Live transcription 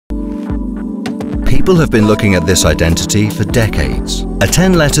People have been looking at this identity for decades. A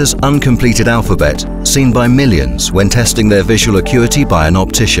 10 letters uncompleted alphabet seen by millions when testing their visual acuity by an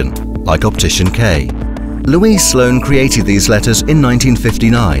optician, like Optician K. Louise Sloan created these letters in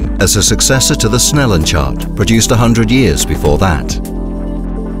 1959 as a successor to the Snellen chart, produced 100 years before that.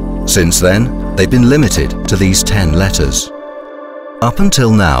 Since then, they've been limited to these 10 letters. Up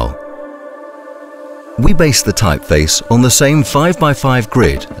until now, we based the typeface on the same 5x5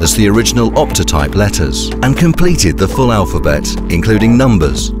 grid as the original optotype letters and completed the full alphabet, including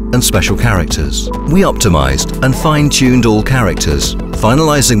numbers and special characters. We optimized and fine-tuned all characters,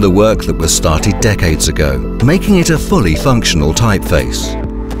 finalizing the work that was started decades ago, making it a fully functional typeface.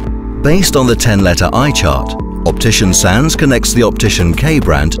 Based on the 10-letter eye chart, Optician Sans connects the Optician K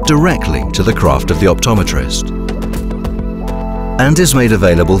brand directly to the craft of the optometrist and is made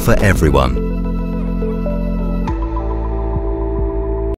available for everyone,